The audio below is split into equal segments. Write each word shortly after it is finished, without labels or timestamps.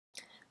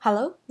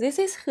Hello, this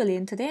is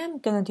Helin. Today I'm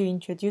going to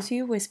introduce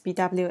you with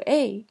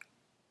BWA.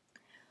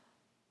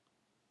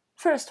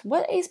 First,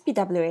 what is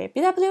BWA?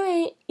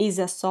 BWA is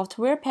a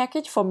software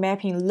package for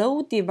mapping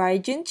low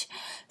divergent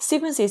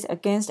sequences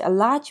against a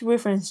large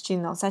reference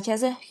genome, such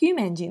as a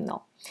human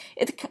genome.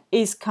 It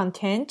is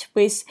contained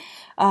with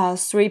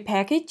three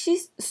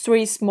packages,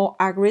 three small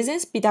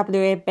algorithms: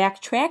 BWA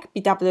backtrack,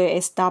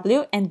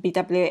 BWSW, and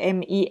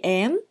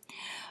BWMEM.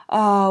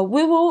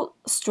 We will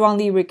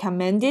strongly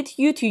recommend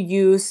you to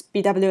use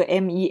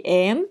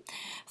BWMEM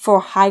for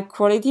high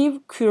quality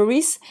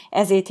queries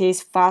as it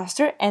is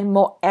faster and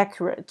more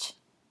accurate.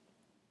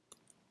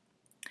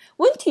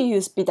 When to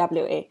use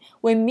BWA?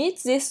 We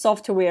meet this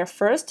software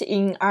first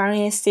in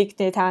RNA-seq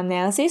data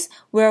analysis,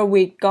 where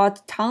we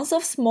got tons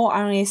of small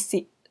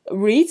RNA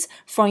reads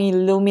from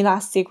Illumina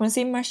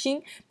sequencing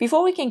machine.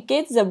 Before we can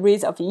get the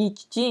reads of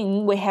each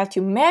gene, we have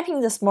to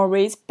mapping the small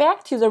reads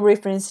back to the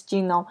reference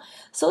genome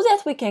so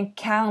that we can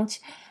count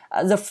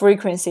the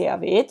frequency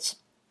of it.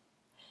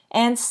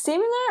 And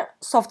similar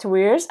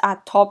softwares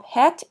are Top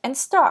Hat and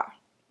Star.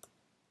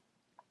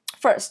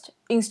 First,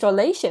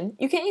 installation.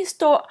 You can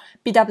install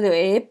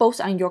BWA both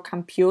on your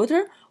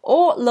computer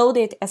or load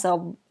it as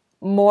a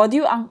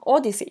module on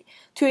Odyssey.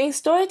 To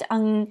install it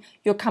on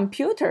your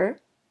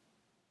computer,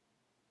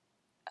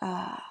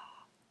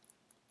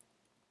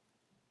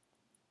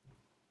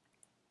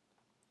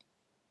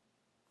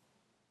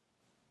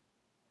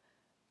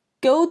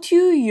 go to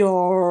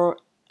your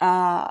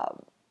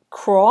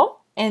Chrome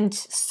and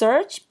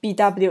search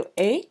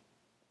BWA.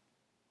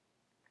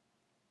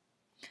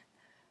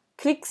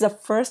 Click the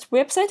first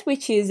website,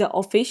 which is the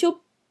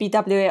official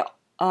BWA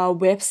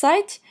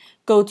website.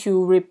 Go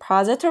to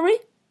repository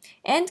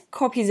and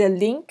copy the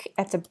link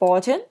at the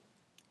bottom.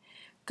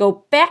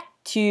 Go back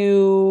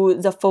to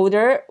the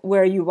folder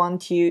where you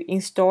want to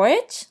install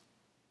it.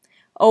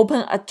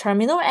 Open a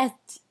terminal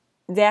at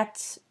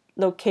that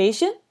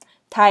location.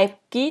 Type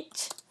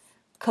git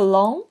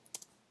clone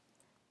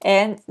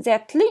and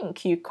that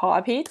link you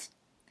copied.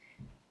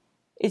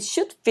 It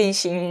should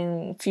finish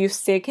in a few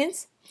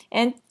seconds,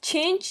 and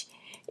change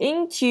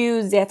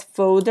into that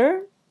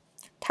folder.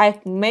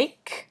 Type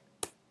make.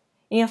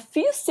 In a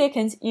few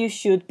seconds you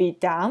should be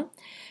done.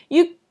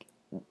 You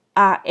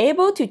are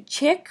able to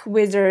check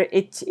whether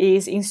it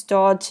is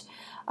installed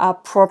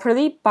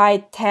properly by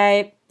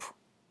type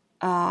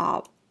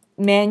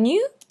menu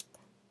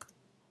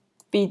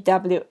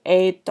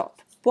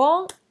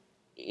bwa.1.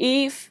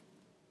 If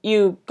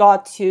you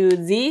got to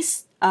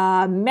this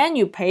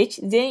menu page,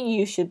 then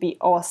you should be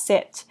all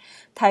set.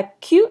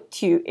 Type Q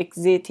to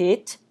exit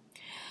it.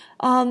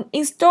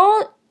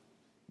 Install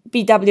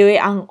BWA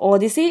on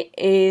Odyssey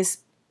is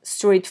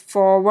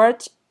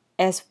straightforward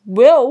as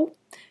well.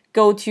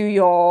 Go to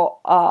your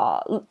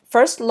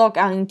first log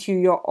on to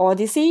your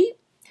Odyssey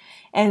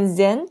and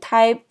then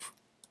type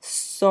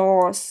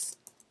source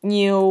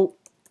new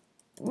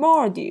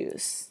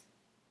modules.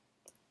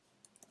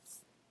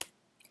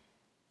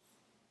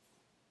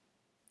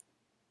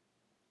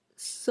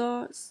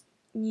 Source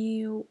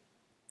new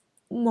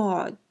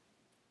modules.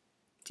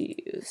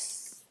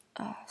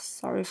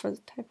 Sorry for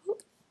the typo.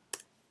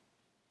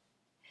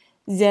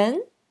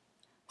 Then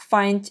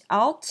find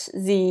out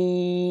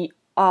the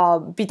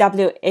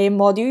BWA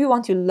module you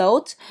want to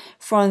load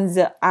from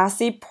the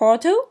RC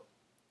portal.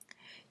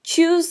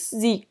 Choose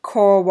the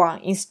core one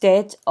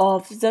instead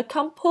of the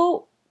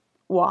compo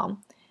one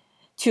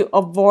to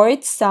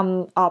avoid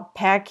some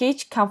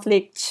package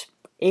conflict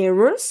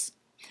errors.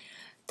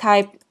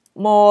 Type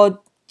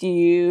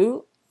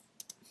module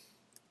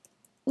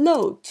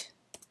load,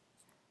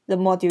 the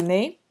module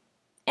name,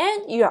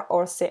 and you are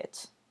all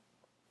set.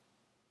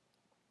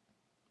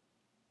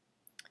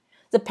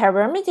 The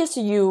parameters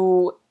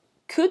you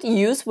could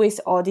use with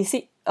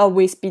Odyssey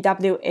with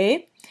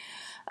BWA.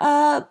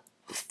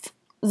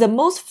 The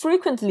most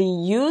frequently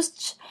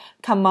used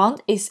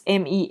command is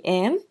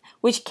MEM,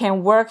 which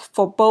can work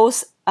for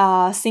both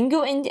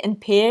single-end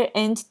and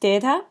pair-end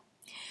data.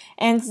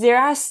 And there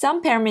are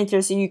some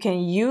parameters you can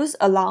use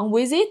along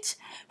with it.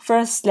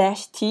 First,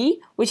 /t,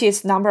 which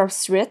is number of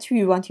threads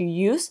you want to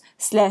use.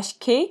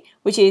 /k,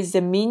 which is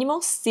the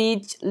minimum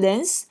seed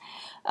length.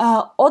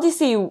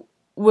 Odyssey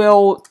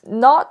will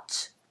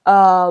not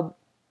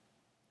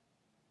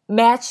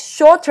match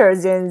shorter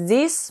than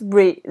this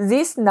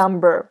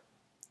number.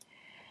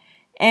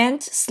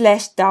 And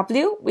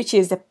 /w, which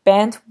is the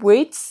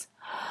bandwidth.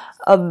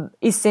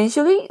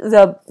 Essentially,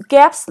 the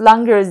gaps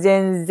longer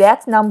than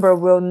that number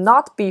will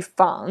not be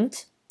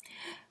found.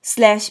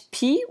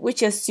 /p,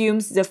 which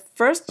assumes the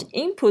first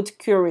input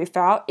query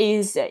file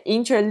is an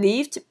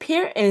interleaved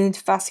pair-end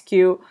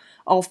FASTQ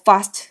or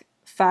FAST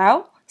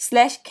file.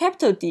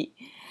 /D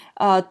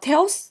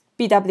tells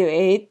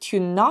BWA to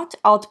not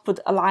output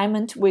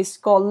alignment with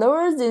score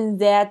lower than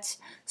that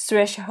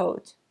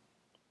threshold.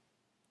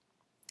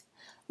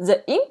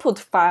 The input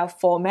file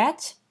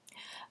format.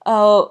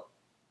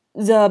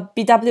 The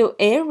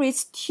BWA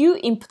reads two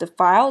input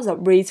files, the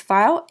read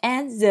file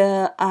and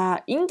the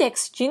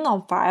index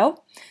genome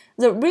file.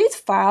 The read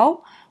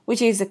file,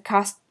 which is a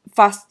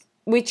fast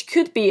which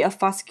could be a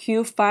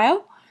FASTQ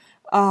file,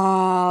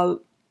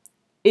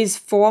 is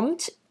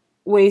formed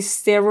with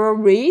several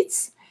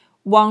reads.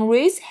 One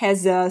read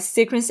has a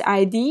sequence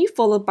ID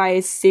followed by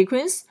its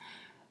sequence,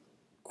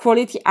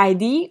 quality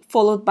ID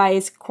followed by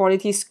its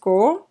quality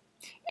score,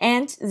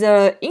 and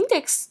the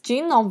index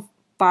genome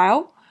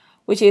file,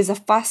 which is a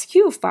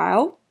FASTQ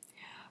file,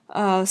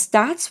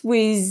 starts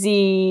with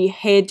the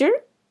header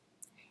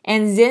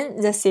and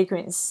then the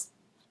sequence.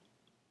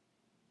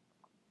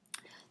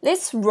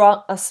 Let's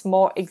run a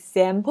small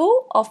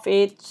example of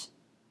it.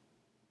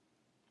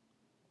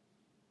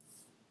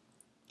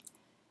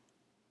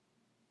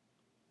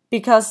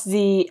 Because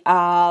the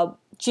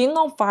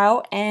genome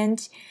file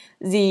and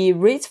the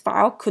read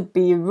file could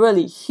be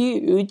really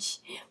huge,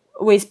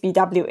 with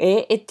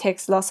BWA, it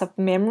takes lots of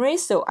memory,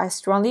 so I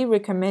strongly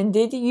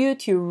recommended you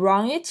to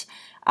run it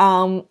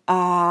on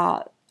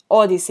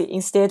Odyssey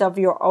instead of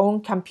your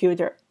own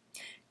computer.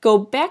 Go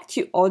back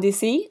to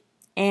Odyssey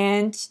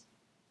and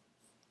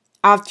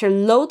after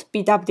load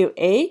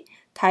BWA,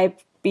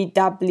 type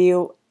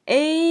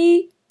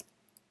BWA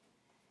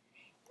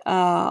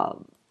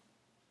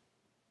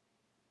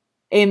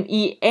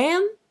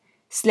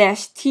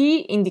MEM/T,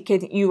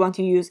 indicating you want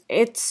to use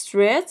 8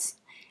 threads,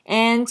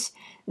 and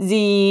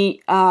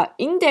the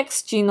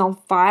index genome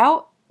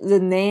file, the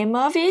name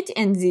of it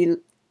and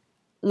the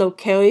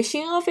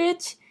location of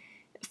it,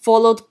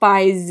 followed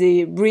by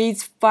the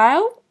reads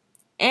file,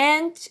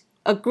 and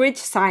a grid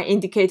sign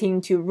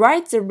indicating to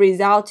write the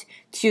result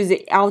to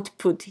the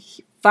output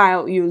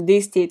file you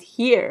listed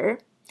here.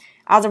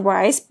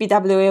 Otherwise,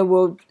 BWA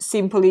will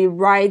simply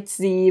write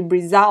the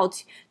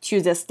result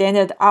to the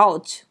standard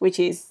out, which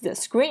is the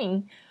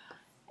screen,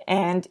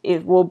 and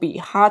it will be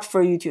hard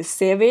for you to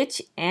save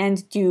it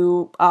and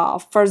do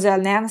further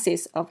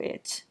analysis of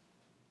it.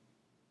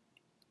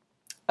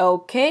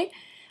 Okay,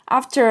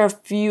 after a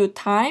few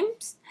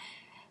times,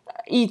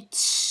 it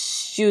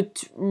should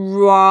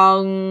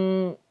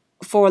run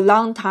for a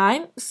long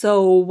time.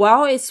 So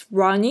while it's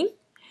running,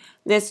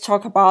 let's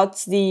talk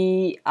about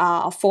the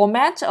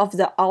format of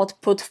the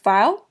output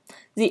file.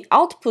 The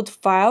output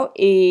file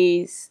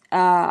is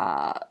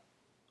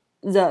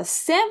the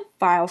SAM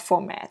file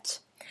format,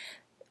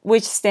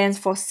 which stands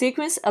for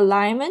Sequence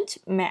Alignment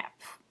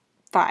Map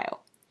file.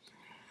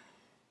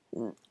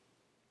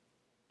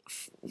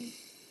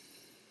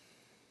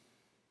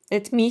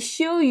 Let me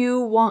show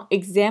you one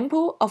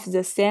example of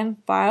the SAM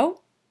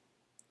file.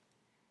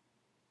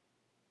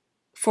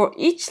 For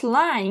each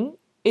line,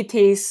 it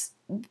is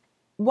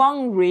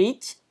one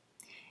read,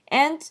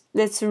 and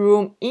let's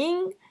zoom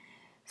in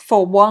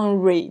for one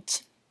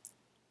read.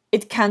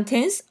 It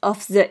contains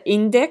of the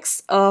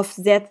index of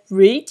that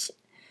read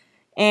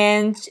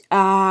and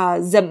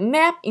the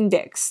map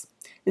index.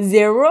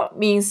 0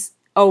 means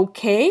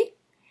OK,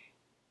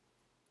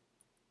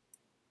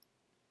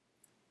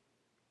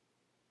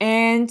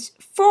 and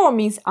 4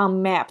 means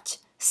unmapped.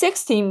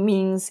 16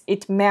 means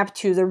it mapped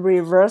to the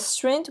reverse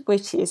string,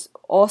 which is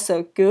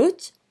also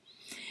good,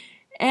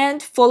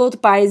 and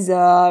followed by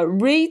the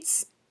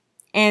reads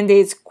and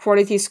its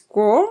quality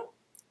score,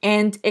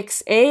 and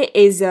XA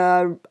is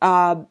a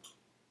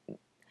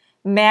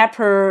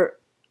mapper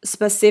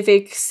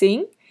specific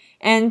thing,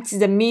 and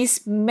the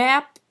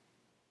mismap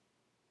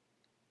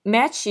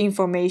match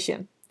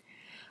information.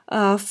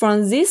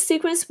 From this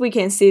sequence, we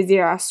can see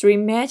there are 3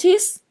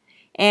 matches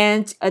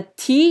and a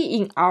T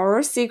in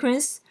our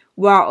sequence,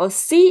 while a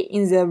C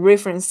in the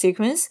reference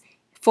sequence,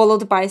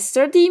 followed by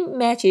 30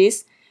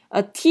 matches,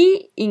 a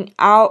T in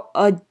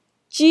a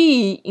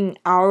G in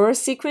our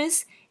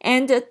sequence,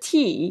 and a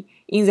T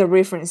in the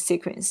reference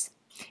sequence,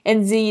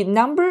 and the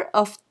number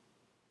of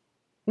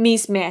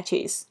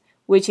mismatches,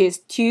 which is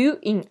 2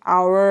 in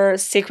our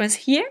sequence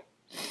here.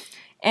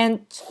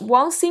 And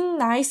one thing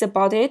nice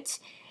about it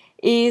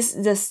is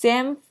the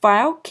SAM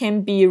file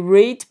can be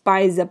read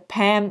by the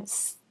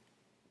PAM-SIME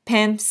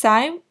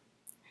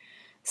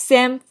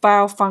SAM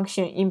file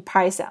function in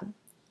Python.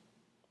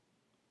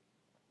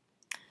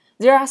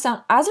 There are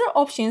some other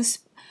options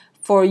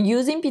for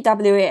using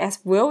BWA as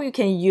well. You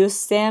can use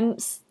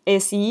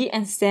SAM-SE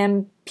and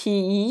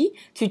SAM-PE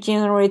to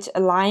generate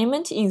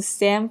alignment in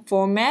SAM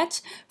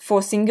format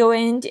for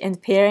single-end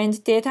and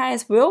pair-end data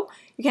as well.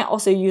 You can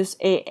also use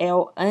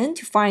ALN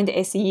to find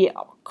SE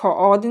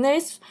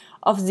coordinates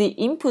of the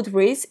input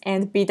reads,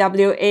 and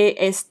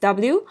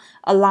BWA-SW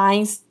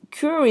aligns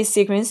query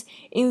sequence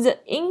in the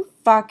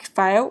infaq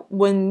file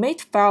when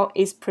mate file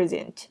is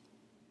present.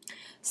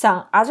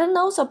 Some other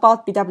notes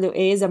about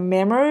BWA: the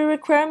memory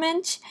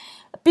requirement.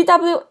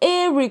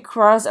 BWA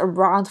requires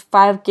around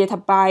 5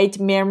 GB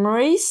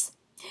memories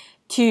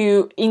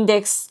to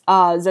index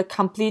the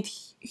complete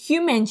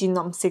human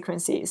genome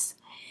sequences.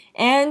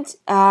 And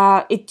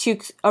it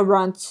took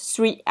around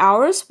 3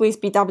 hours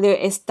with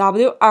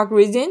BWA-SW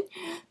algorithm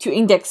to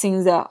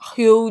indexing the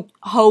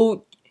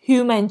whole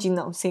human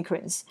genome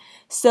sequence.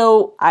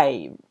 So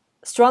I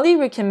strongly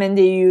recommend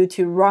you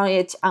to run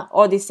it on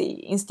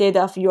Odyssey instead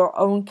of your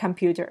own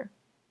computer.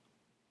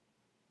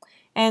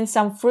 And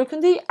some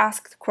frequently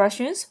asked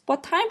questions: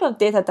 what type of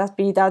data does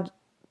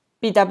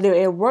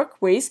BWA work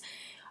with?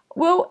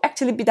 Well,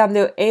 actually,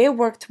 BWA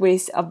worked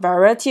with a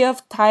variety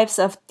of types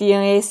of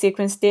DNA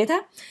sequence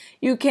data.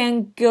 You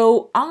can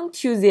go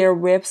onto their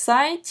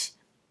website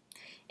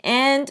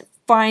and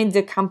find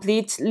the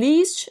complete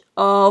list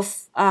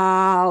of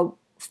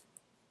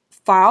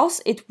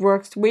files it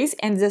works with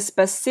and the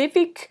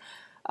specific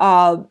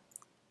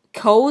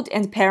code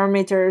and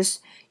parameters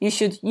you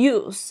should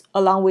use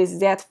along with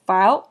that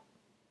file.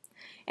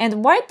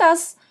 And why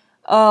does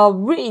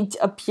read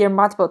appear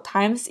multiple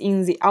times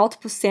in the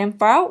output SAM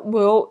file?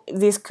 Well,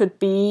 this could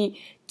be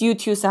due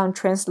to some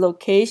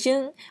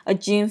translocation, a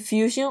gene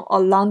fusion, or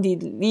long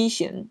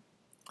deletion.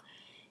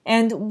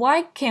 And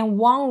why can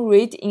one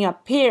read in a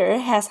pair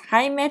has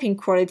high mapping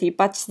quality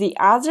but the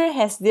other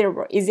has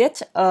zero? Is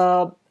it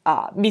a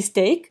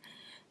mistake?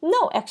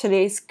 No,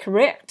 actually it's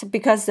correct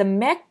because the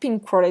mapping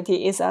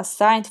quality is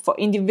assigned for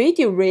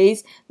individual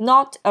reads,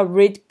 not a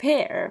read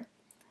pair.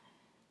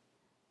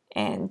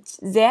 And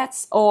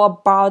that's all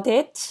about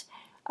it.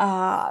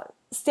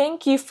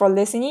 Thank you for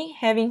listening,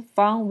 having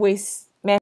fun with